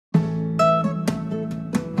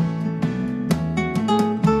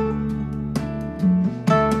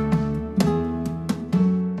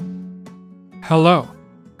Hello,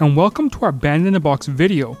 and welcome to our Band in a Box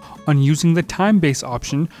video on using the time bass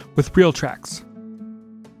option with RealTracks.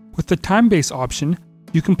 With the time bass option,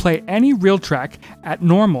 you can play any reel track at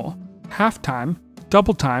normal, half time,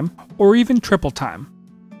 double time, or even triple time.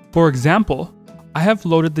 For example, I have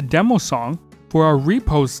loaded the demo song for our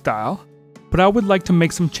repose style, but I would like to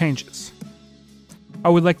make some changes. I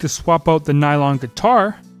would like to swap out the nylon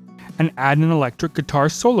guitar and add an electric guitar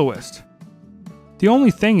soloist. The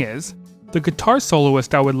only thing is, the guitar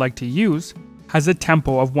soloist I would like to use has a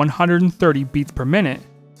tempo of 130 beats per minute,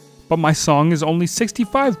 but my song is only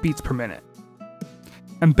 65 beats per minute.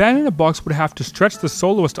 And Band in a Box would have to stretch the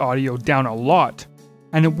soloist audio down a lot,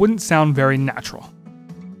 and it wouldn't sound very natural.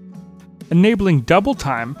 Enabling double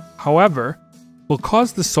time, however, will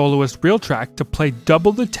cause the soloist reel track to play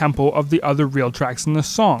double the tempo of the other reel tracks in the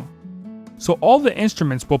song. So all the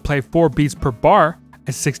instruments will play 4 beats per bar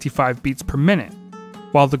at 65 beats per minute,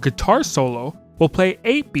 while the guitar solo will play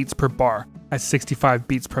 8 beats per bar at 65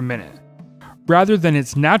 beats per minute, rather than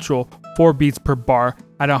its natural 4 beats per bar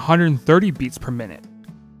at 130 beats per minute.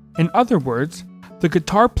 In other words, the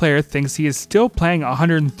guitar player thinks he is still playing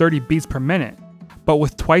 130 beats per minute, but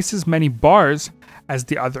with twice as many bars as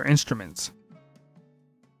the other instruments.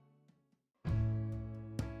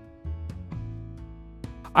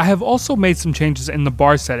 I have also made some changes in the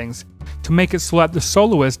bar settings to make it so that the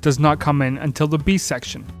soloist does not come in until the B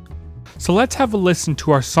section. So let's have a listen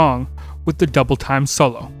to our song with the double time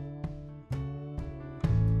solo.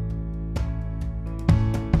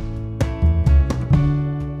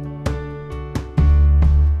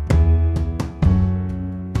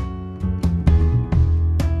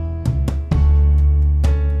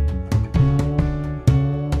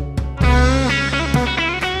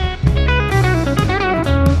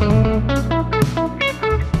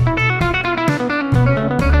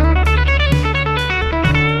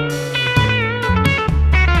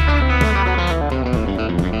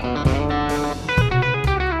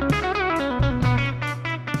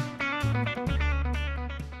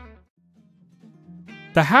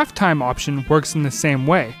 The halftime option works in the same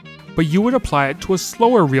way, but you would apply it to a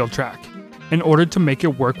slower reel track in order to make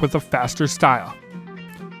it work with a faster style.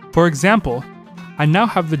 For example, I now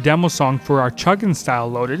have the demo song for our chuggin' style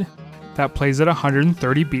loaded that plays at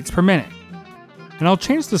 130 beats per minute. And I'll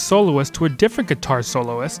change the soloist to a different guitar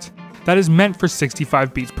soloist that is meant for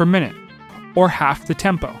 65 beats per minute, or half the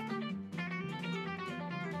tempo.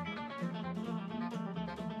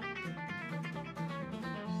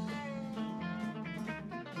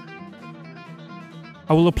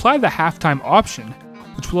 I will apply the halftime option,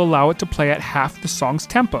 which will allow it to play at half the song's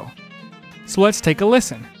tempo. So let's take a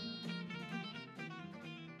listen.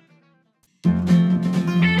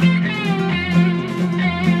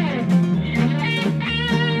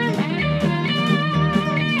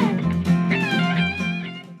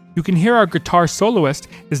 You can hear our guitar soloist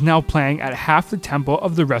is now playing at half the tempo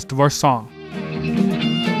of the rest of our song.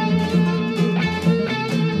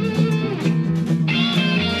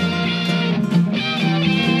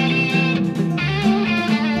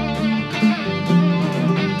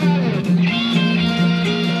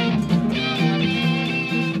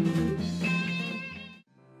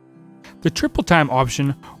 The triple time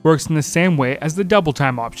option works in the same way as the double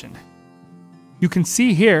time option. You can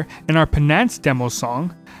see here in our Penance demo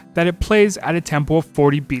song that it plays at a tempo of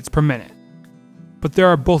 40 beats per minute. But there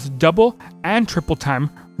are both double and triple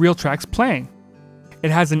time reel tracks playing.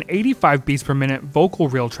 It has an 85 beats per minute vocal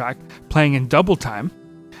reel track playing in double time,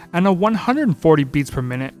 and a 140 beats per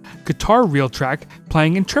minute guitar reel track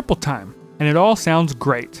playing in triple time, and it all sounds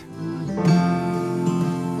great.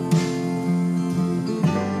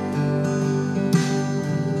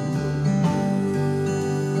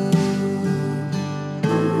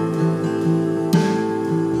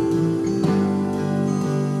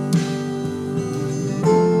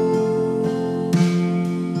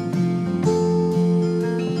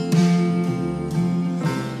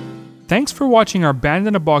 Thanks for watching our Band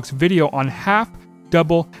in a Box video on half,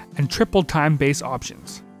 double, and triple time bass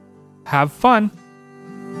options. Have fun!